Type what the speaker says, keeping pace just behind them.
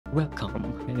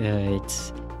Welcome.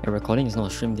 It's a recording is not a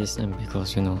stream this time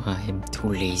because you know I am too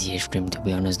lazy to stream, to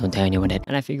be honest. Don't tell anyone that.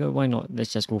 And I figured why not?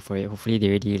 Let's just go for it. Hopefully they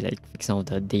already like fix out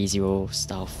the day zero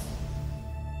stuff.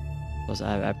 Because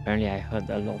apparently I heard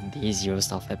a lot of day zero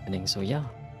stuff happening. So yeah,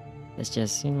 let's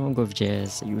just go with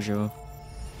jazz as usual.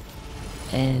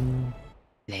 And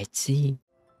let's see.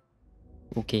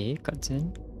 Okay,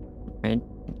 cutscene. Right?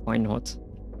 Why not?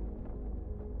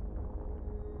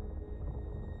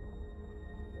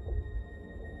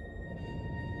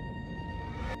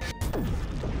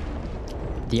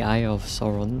 The Eye of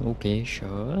Sauron, okay,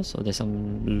 sure. So there's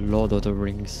some Lord of the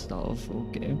Rings stuff,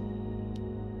 okay.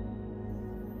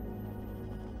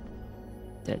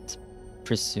 That's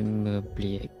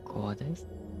presumably a goddess.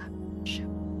 Sure.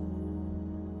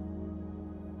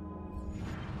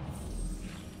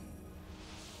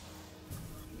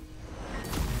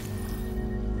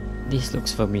 This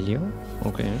looks familiar,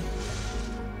 okay.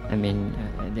 I mean,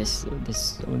 there's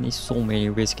only so many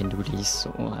ways you can do this,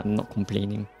 so I'm not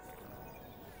complaining.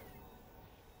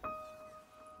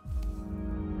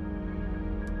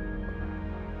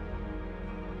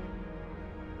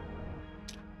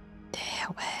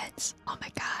 Oh my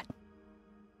god.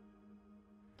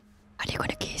 Are they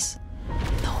gonna kiss?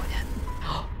 No, then.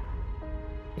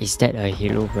 Is that a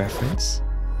Halo reference?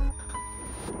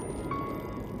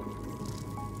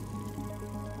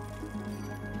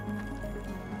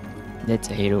 That's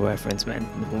a Halo reference, man.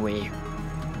 No way.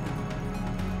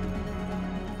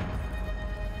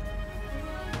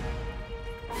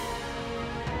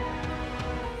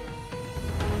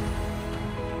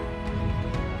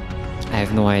 I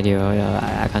have no idea.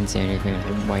 I can't say anything.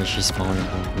 Like, why is she smiling?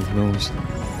 Who knows?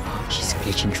 She's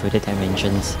glitching through the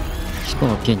dimensions. She's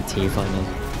gonna appear in Teva now.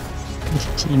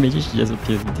 Imagine she just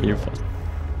appears in Teva.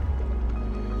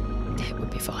 That would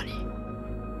be funny.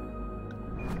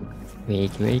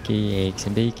 Wakey, wakey, eggs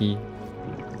and bakey.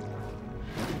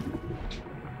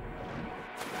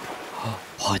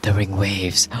 Wuthering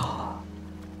waves.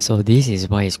 So this is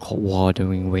why it's called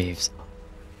Wuthering waves.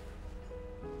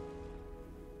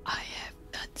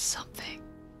 Something.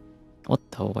 What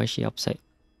the? Why is she upside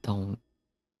down?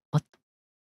 What?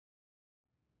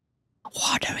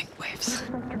 Wuthering waves.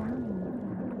 Strange.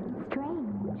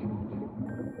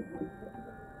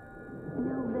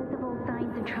 No visible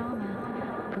signs of trauma.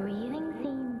 Breathing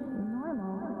seems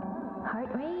normal.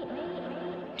 Heart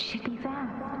rate should be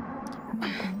fast.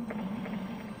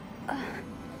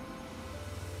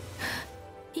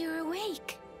 You're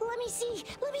awake. Let me see.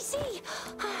 Let me see.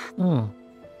 Oh.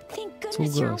 Thank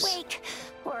goodness you're awake,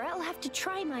 or I'll have to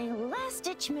try my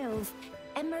last-ditch move.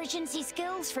 Emergency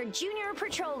skills for junior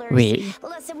patrollers. Wait.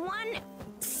 Lesson 1,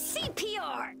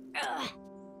 CPR.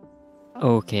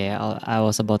 Okay, I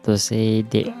was about to say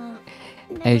they.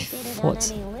 I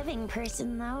thought.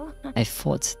 I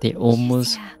thought they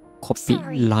almost copied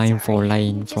line for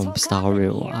line from Star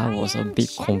Rail. I was a bit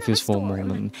confused for a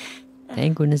moment.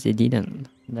 Thank goodness they didn't.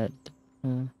 That.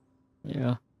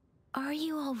 Yeah. Are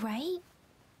you all right?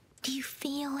 Do you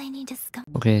feel any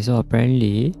discomfort? Okay, so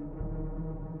apparently,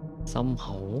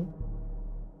 somehow,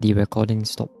 the recording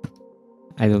stopped.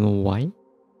 I don't know why,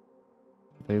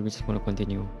 but we're just gonna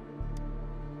continue.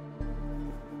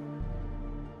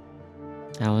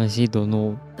 I honestly don't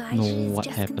know what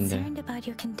happened there. Concerned about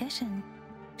your condition.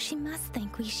 She must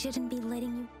think we shouldn't be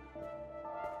letting you.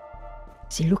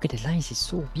 See, look at the lines. It's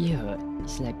so weird.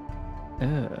 It's like,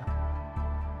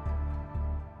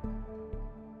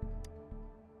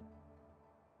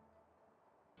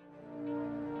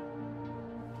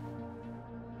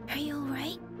 Are you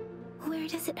alright? Where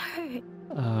does it hurt?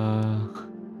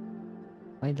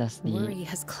 Why does the worry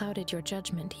has clouded your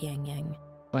judgment, Yang Yang?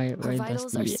 why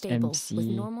Vitals does are the stable MC with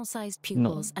normal-sized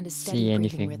pupils and a steady say breathing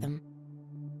anything? rhythm.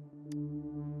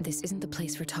 This isn't the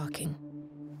place for talking.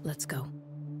 Let's go.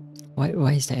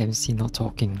 Why is the MC not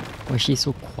talking? Why is she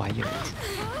so quiet?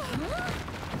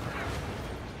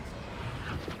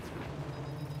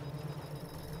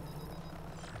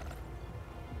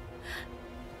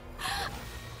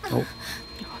 Oh,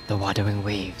 the Wuthering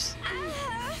waves.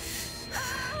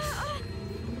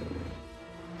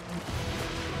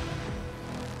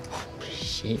 Oh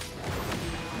shit.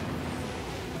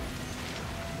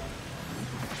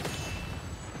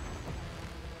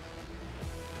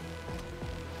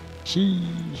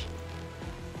 Sheesh.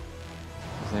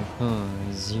 It's like,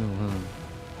 zoom,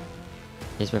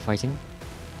 Yes, we're fighting.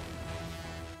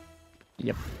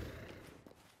 Yep.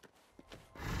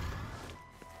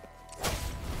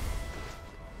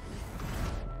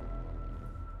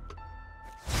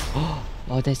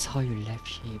 Oh, that's how you left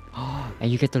shape. And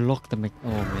you get to lock the oh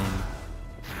man.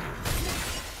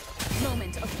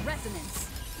 Moment of resonance.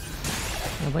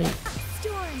 wait.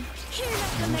 Storm, hear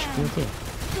my You should be command.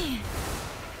 okay.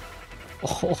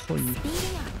 Oh, Speeding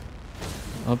up.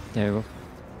 oh, there you go.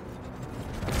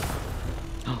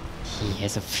 Oh, he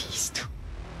has a face too.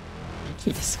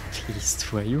 He has a face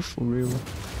too. Are you for real?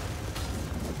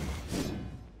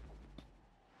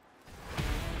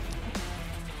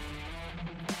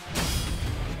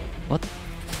 What?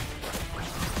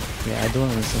 Yeah, I don't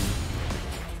understand.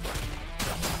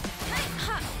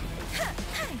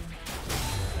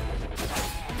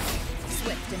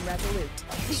 Swift and resolute.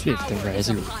 Swift and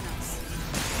resolute.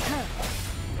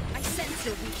 I sense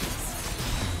your weakness.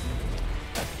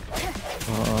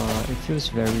 It feels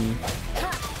very...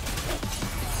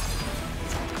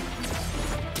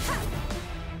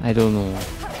 I don't know.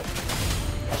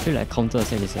 I feel like counter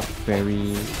attack is like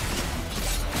very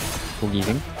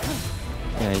forgiving.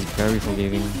 Yeah, it's very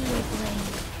forgiving.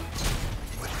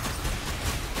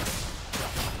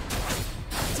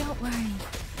 Don't worry.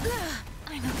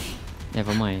 I'm okay.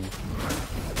 Never mind.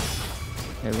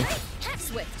 There we go.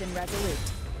 Swift and resolute.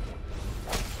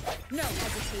 No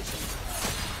hesitation.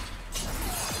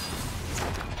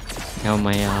 Now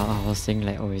I was saying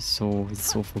like, oh, it's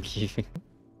so forgiving.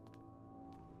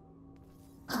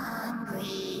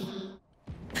 Hungry.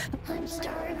 I'm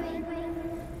starving.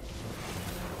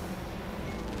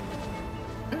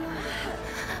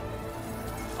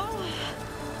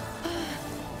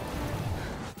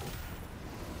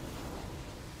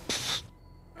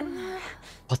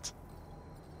 What?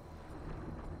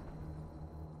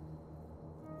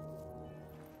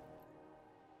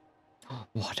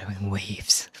 Watering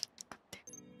waves.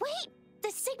 Wait!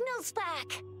 The signal's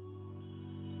back!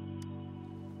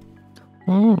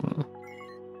 Oh.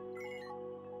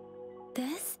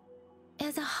 This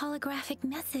is a holographic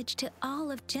message to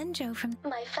all of Jinzhou from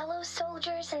my fellow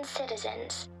soldiers and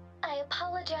citizens. I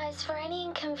apologize for any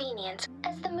inconvenience.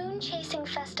 As the moon chasing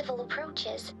festival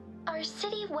approaches, our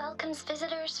city welcomes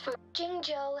visitors from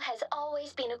Jingzhou has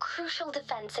always been a crucial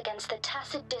defense against the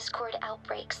tacit discord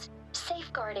outbreaks,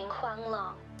 safeguarding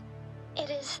Huanglong. It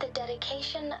is the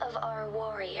dedication of our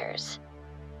warriors,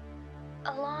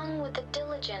 along with the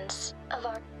diligence of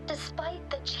our... Despite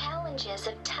the challenges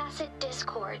of tacit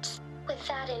discords, with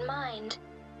that in mind,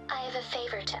 I have a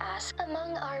favor to ask.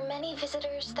 Among our many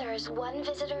visitors, there is one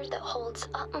visitor that holds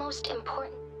utmost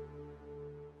importance.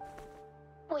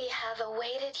 We have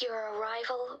awaited your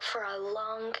arrival for a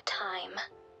long time.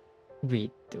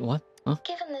 Wait, what? Huh?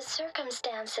 Given the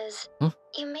circumstances, Huh?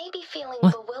 you may be feeling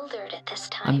What? bewildered at this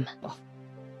time. Oh,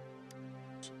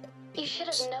 You should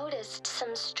have noticed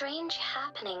some strange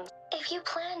happenings. If you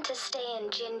plan to stay in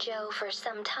Jinzhou for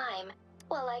some time,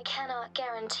 while I cannot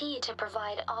guarantee to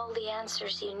provide all the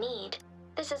answers you need,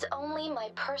 this is only my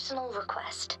personal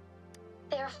request.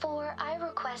 Therefore, I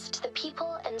request the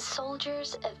people and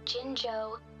soldiers of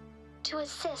Jinzhou to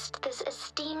assist this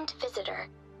esteemed visitor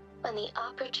when the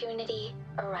opportunity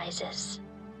arises.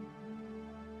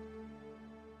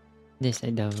 this is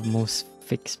like the most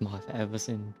fake smile I've ever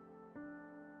seen.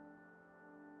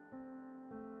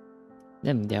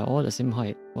 Them, they're all the same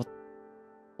height. What?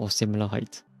 Or similar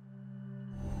height.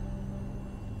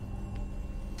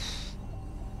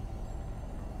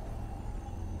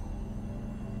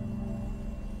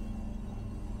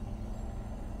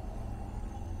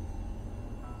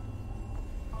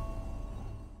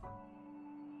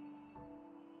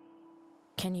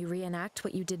 Can you reenact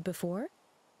what you did before?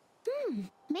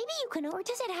 Maybe you can, or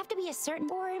does it have to be a certain,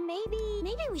 or maybe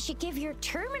we should give your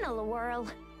terminal a whirl.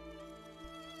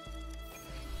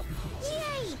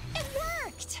 Yay! It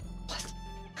worked! What?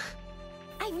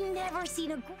 I've never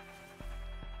seen a...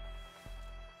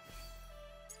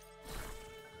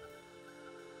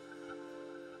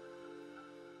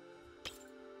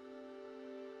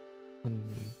 I'm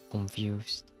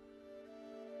confused.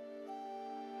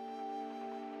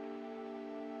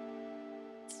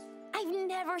 I've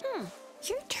never...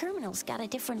 Your terminal's got a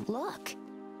different look.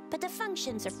 But the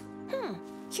functions are...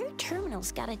 Your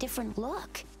terminal's got a different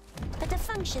look. But the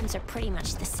functions are pretty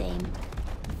much the same.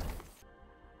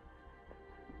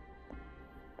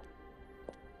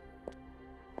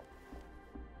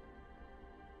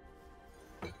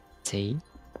 See?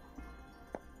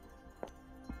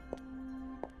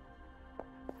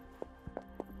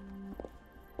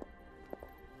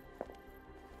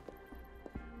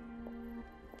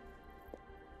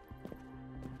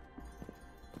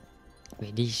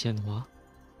 Wait, this is Shenhua?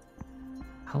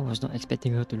 I was not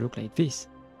expecting her to look like this.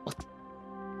 What?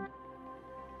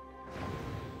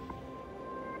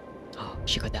 Oh,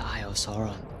 she got the eye of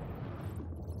Sauron.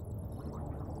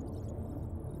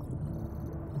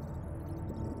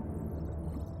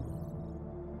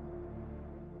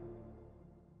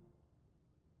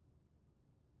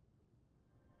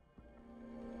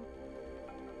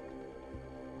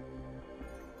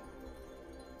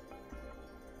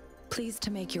 Pleased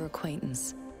to make your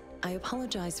acquaintance. I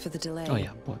apologize for the delay. Oh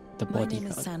yeah, the My name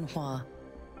is bodyguard. San Hua,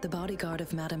 the bodyguard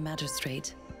of Madam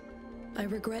Magistrate. I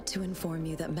regret to inform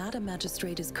you that Madam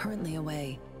Magistrate is currently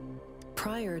away.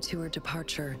 Prior to her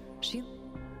departure,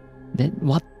 Then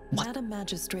what? Madam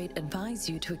Magistrate advised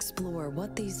you to explore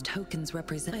what these tokens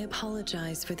represent. I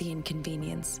apologize for the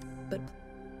inconvenience, but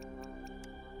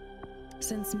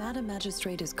since Madam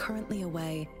Magistrate is currently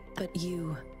away, but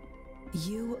you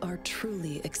are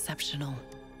truly exceptional.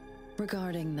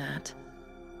 Regarding that,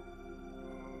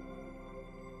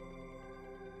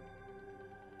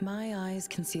 my eyes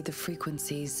can see the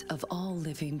frequencies of all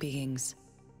living beings.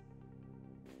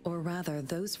 Or rather,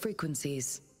 those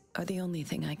frequencies are the only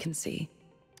thing I can see.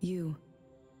 You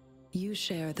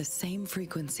share the same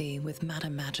frequency with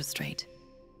Madam Magistrate.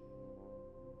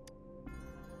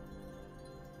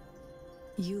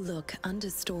 You look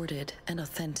undistorted and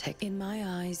authentic. In my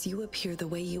eyes, you appear the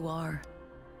way you are.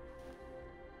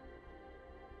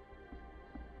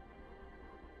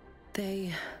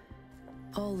 They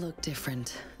all look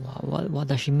different. What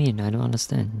does she mean? I don't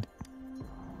understand.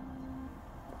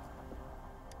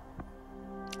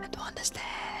 I don't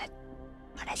understand.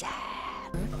 What is that?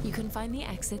 You can find the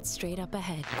exit straight up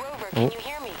ahead. Rover, can you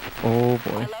hear me? Oh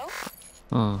boy. Hello?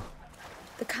 Oh.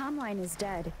 The comm line is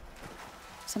dead.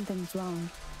 Something's wrong.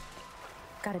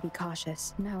 Gotta be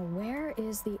cautious. Now, where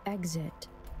is the exit?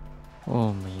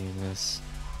 Oh my goodness.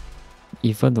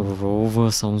 Even the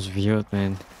rover sounds weird,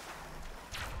 man.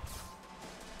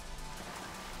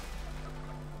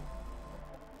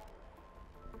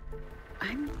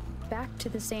 I'm back to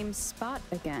the same spot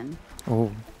again.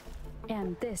 Oh.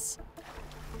 And this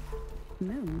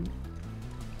moon.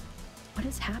 What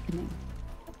is happening?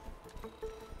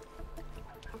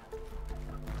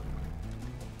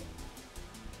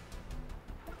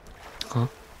 Huh?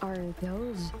 Are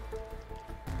those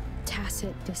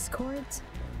tacit discords?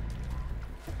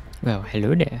 Well,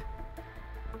 hello there.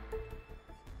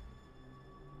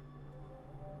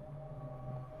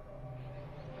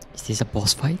 Is this a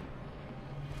boss fight?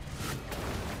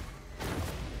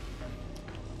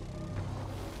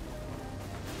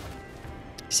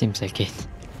 Seems like it.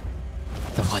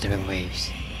 The Wuthering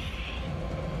waves.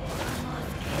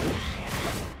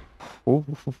 Oh,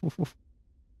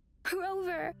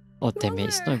 Rover! oh damn it,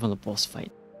 it's not even a boss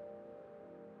fight.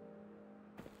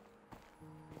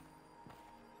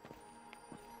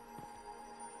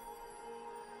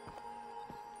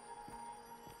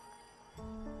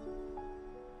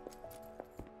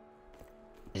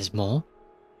 There's more?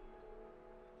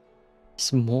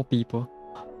 There's more people?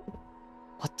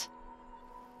 What?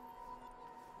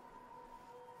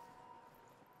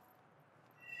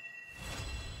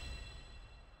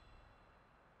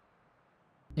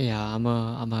 Yeah, I'm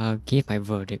a give my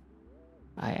verdict.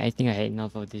 I think I had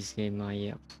enough of this game.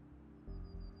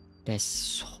 There's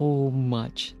so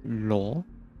much lore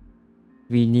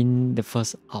within the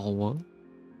first hour.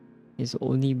 I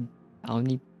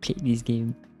only played this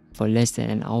game for less than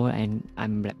an hour and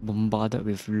I'm like bombarded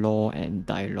with lore and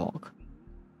dialogue.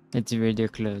 It's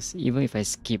ridiculous. Even if I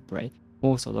skip, right?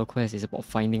 Most of the quest is about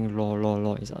finding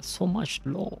lore. It's so much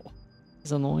lore.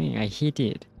 It's annoying. I hate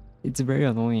it. It's very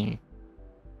annoying.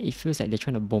 It feels like they're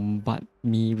trying to bombard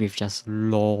me with just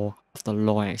lore after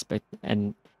lore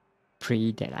and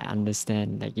pray that I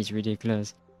understand. Like, it's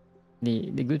ridiculous.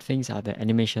 The good things are the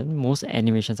animation. Most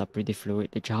animations are pretty fluid.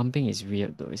 The jumping is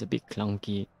weird though. It's a bit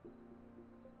clunky.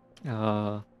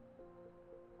 Yeah,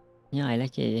 I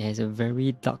like it. It has a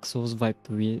very Dark Souls vibe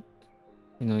to it.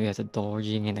 You know, you have the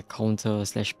dodging and the counter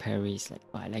 / parries. Like,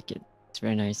 oh, I like it. It's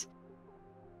very nice.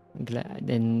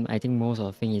 Then I think most of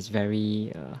the thing is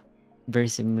very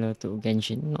similar to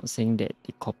Genshin. Not saying that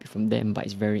they copy from them, but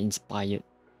it's very inspired.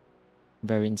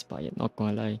 Very inspired, not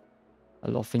gonna lie. A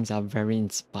lot of things are very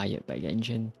inspired by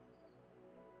Genshin.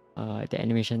 The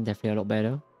animation definitely a lot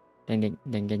better than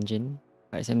Genshin.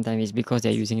 But at the same time, it's because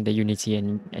they're using the Unity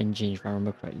engine, if I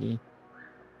remember correctly.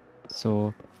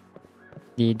 So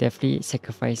they definitely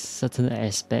sacrifice certain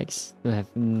aspects to have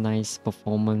nice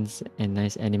performance and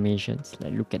nice animations.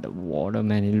 Like, look at the water,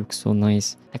 man, it looks so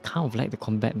nice. I kind of like the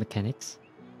combat mechanics.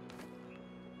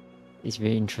 It's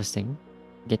very interesting.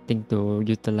 Getting to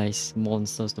utilize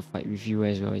monsters to fight with you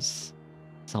as well is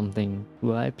something.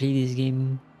 Will I play this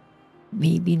game?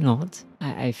 Maybe not.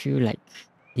 I feel like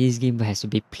this game has to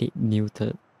be played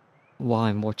muted while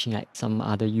I'm watching like some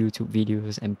other YouTube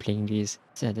videos and playing this.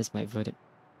 So yeah, that's my verdict.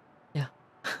 Yeah.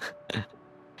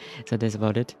 So that's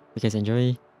about it. You guys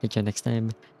enjoy. Catch you next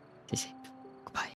time. Stay safe.